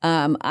 Yeah.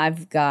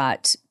 I've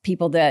got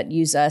people that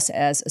use us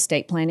as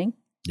estate planning.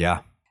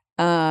 Yeah.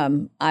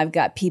 I've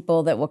got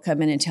people that will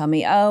come in and tell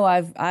me, oh,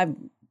 I've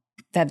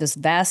have this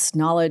vast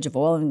knowledge of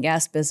oil and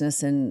gas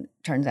business, and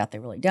turns out they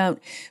really don't.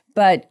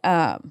 But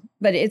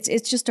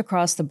it's just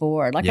across the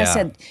board. Like I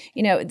said,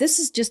 this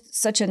is just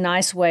such a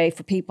nice way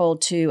for people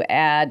to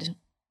add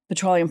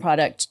petroleum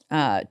product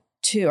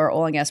to or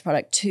oil and gas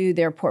product to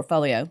their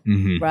portfolio,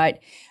 right?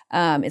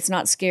 It's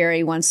not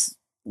scary once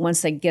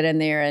they get in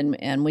there,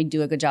 and we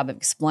do a good job of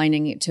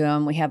explaining it to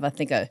them. We have, I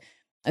think, a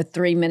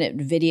 3-minute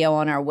video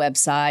on our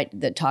website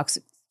that talks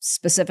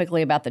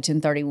specifically about the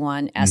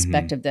 1031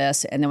 aspect of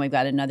this. And then we've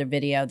got another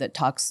video that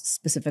talks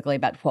specifically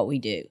about what we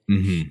do.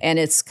 And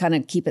it's kind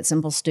of keep it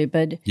simple,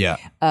 stupid. Yeah.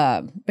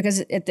 Because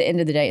at the end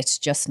of the day, it's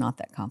just not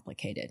that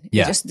complicated.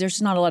 Yeah.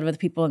 There's not a lot of other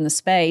people in the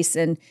space.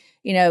 And,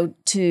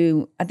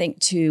 to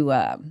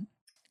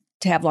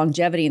have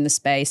longevity in the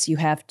space, you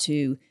have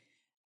to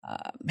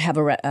have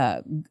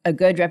a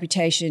good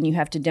reputation. You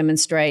have to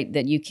demonstrate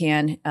that you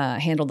can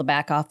handle the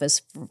back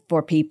office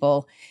for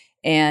people.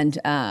 And,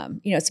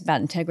 it's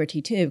about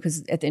integrity too,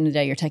 because at the end of the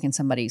day, you're taking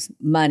somebody's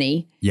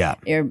money. Yeah.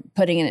 You're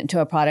putting it into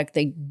a product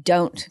they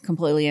don't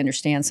completely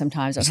understand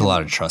sometimes. There's a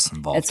lot of trust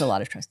involved. It's a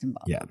lot of trust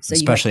involved. Yeah. So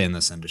especially in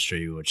this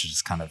industry, which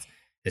has kind of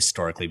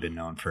historically been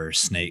known for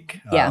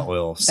snake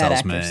oil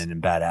salesmen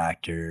and bad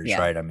actors,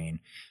 right? I mean,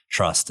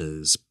 trust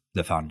is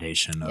the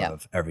foundation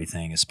of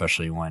everything,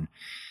 especially when,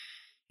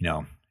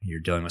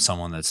 you're dealing with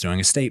someone that's doing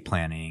estate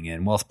planning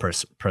and wealth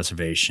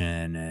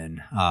preservation.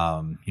 And,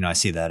 I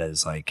see that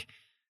as like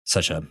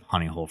such a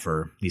honey hole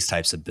for these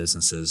types of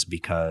businesses,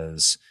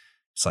 because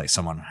it's like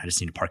I just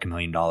need to park $1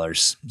 million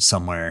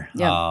somewhere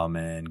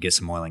and get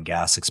some oil and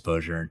gas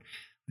exposure.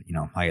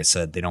 Like I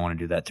said, they don't want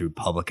to do that through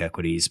public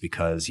equities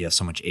because you have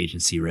so much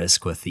agency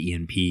risk with the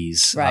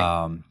E&Ps.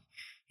 Right.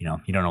 You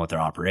don't know what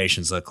their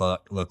operations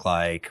look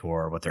like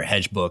or what their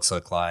hedge books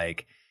look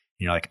like.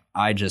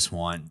 I just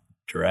want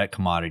direct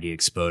commodity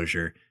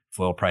exposure. If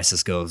oil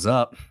prices goes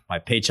up, my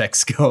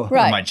paychecks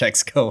my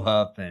checks go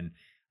up, and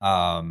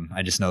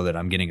I just know that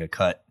I'm getting a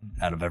cut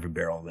out of every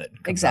barrel that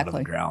comes out of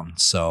the ground.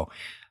 So,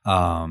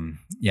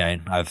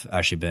 I've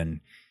actually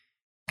been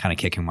kind of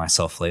kicking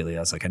myself lately. I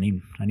was like, I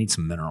need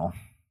some mineral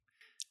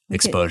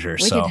exposure.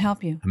 We can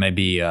help you. I may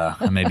be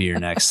your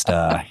next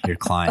your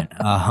client.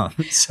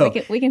 So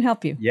we can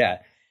help you. Yeah.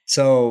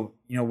 So,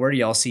 where do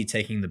y'all see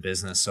taking the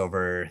business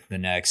over the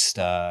next,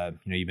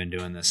 you've been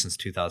doing this since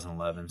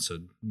 2011. So,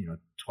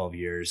 12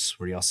 years,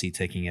 where do y'all see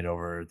taking it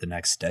over the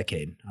next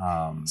decade?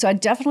 So I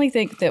definitely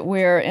think that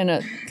we're in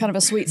a kind of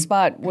a sweet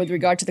spot with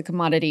regard to the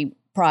commodity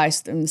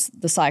price and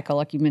the cycle,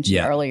 like you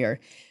mentioned earlier.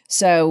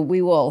 So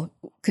we will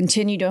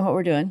continue doing what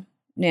we're doing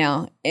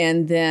now.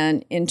 And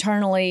then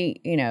internally,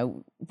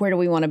 where do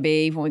we want to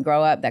be when we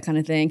grow up, that kind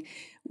of thing.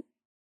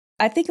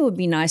 I think it would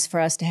be nice for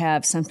us to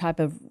have some type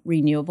of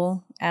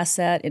renewable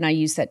asset. And I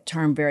use that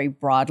term very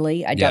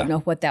broadly. I don't know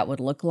what that would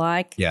look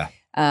like. Yeah.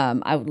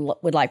 I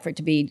would like for it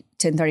to be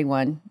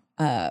 1031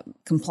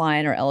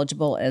 compliant or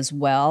eligible as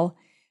well.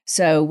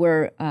 So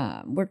we're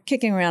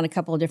kicking around a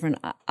couple of different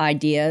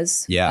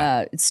ideas.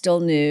 Yeah. It's still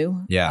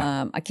new.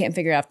 Yeah. I can't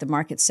figure out if the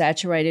market's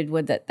saturated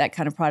with that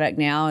kind of product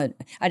now.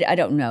 I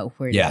don't know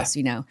where it is,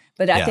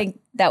 But I think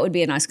that would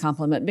be a nice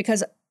compliment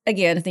because,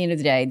 again, at the end of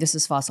the day, this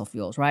is fossil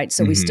fuels, right?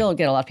 So we still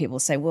get a lot of people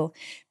say, well,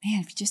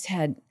 man, if you just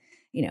had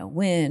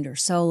wind or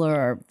solar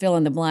or fill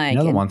in the blank.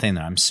 Another one thing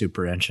that I'm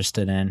super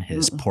interested in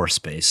is pore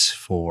space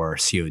for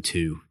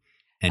CO2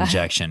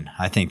 injection.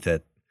 I think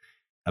that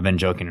I've been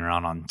joking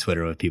around on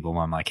Twitter with people.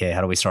 I'm like, hey,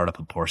 how do we start up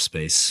a pore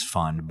space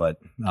fund?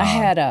 But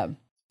I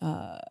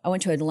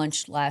went to a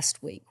lunch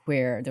last week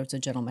where there was a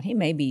gentleman. He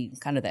may be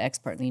kind of the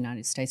expert in the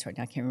United States right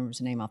now. I can't remember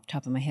his name off the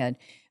top of my head,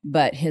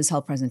 but his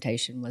whole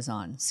presentation was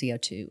on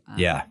CO2.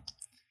 Yeah,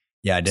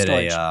 I did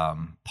storage. a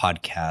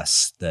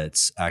podcast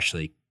that's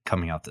actually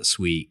coming out this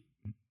week.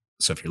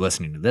 So if you're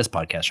listening to this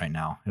podcast right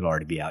now, it'll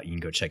already be out. You can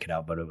go check it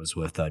out. But it was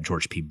with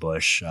George P.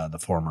 Bush, the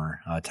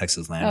former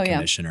Texas Land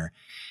Commissioner.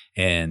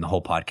 And the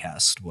whole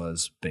podcast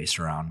was based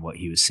around what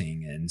he was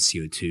seeing in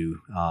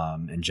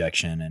CO2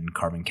 injection and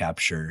carbon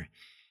capture.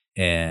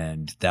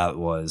 And that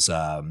was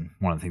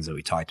one of the things that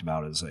we talked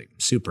about is like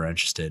super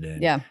interested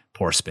in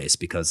pore space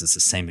because it's the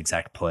same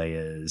exact play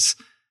as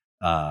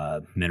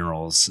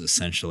minerals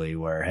essentially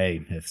where,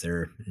 hey, if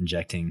they're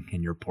injecting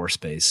in your pore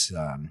space,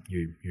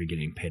 you're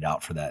getting paid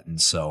out for that. And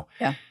so,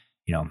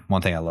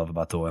 one thing I love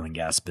about the oil and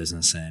gas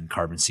business and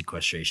carbon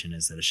sequestration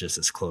is that it's just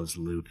this closed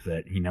loop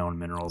that, in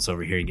minerals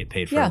over here, you get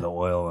paid for the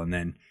oil and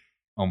then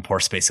on pore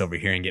space over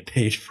here and get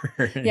paid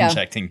for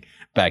injecting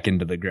back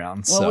into the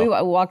ground. Well, we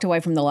walked away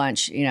from the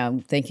lunch,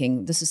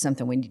 thinking this is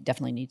something we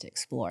definitely need to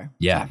explore.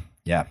 Yeah.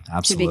 Yeah,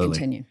 absolutely. To be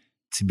continued.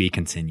 To be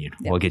continued.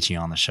 Yep. We'll get you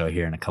on the show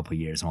here in a couple of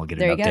years and we'll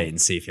get an update and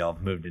see if y'all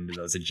have moved into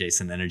those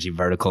adjacent energy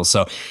verticals.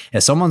 So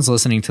if someone's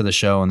listening to the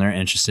show and they're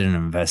interested in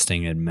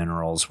investing in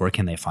minerals, where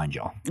can they find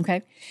y'all?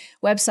 Okay.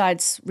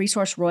 Website's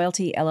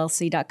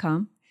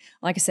resourceroyaltyllc.com.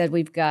 Like I said,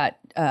 we've got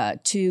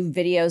 2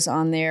 videos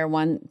on there.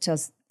 One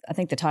tells, I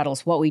think the title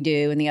is What We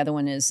Do, and the other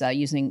one is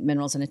using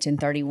minerals in a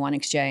 1031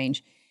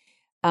 exchange.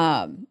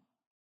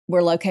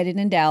 We're located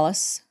in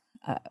Dallas.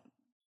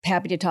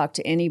 Happy to talk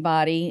to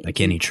anybody. Like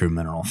any true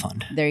mineral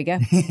fund. There you go.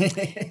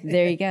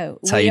 There you go.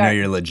 That's how you know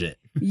you're legit.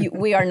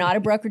 We are not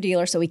a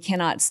broker-dealer, so we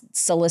cannot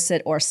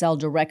solicit or sell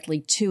directly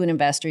to an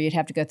investor. You'd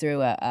have to go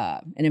through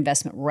an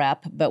investment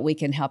rep, but we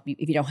can help you.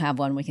 If you don't have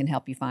one, we can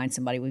help you find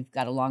somebody. We've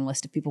got a long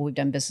list of people we've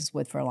done business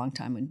with for a long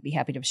time. We'd be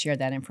happy to share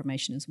that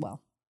information as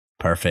well.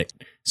 Perfect.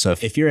 So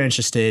if you're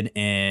interested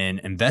in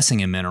investing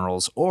in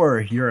minerals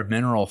or you're a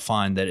mineral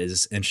fund that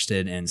is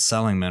interested in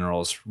selling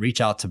minerals, reach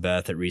out to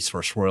Beth at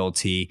Resource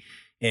Royalty.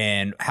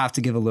 And have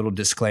to give a little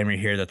disclaimer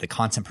here that the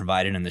content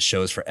provided in the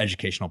show is for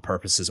educational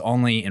purposes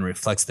only and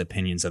reflects the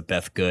opinions of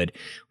Beth Good.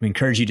 We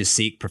encourage you to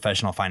seek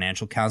professional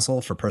financial counsel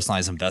for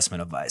personalized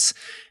investment advice.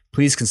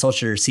 Please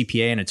consult your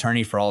CPA and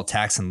attorney for all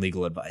tax and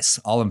legal advice.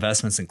 All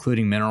investments,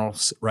 including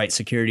minerals right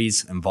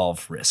securities,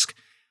 involve risk.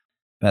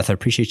 Beth, I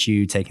appreciate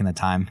you taking the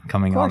time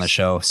coming on the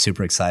show.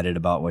 Super excited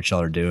about what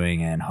y'all are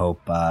doing and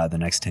hope the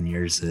next 10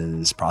 years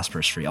is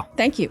prosperous for y'all.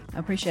 Thank you. I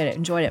appreciate it.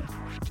 Enjoyed it.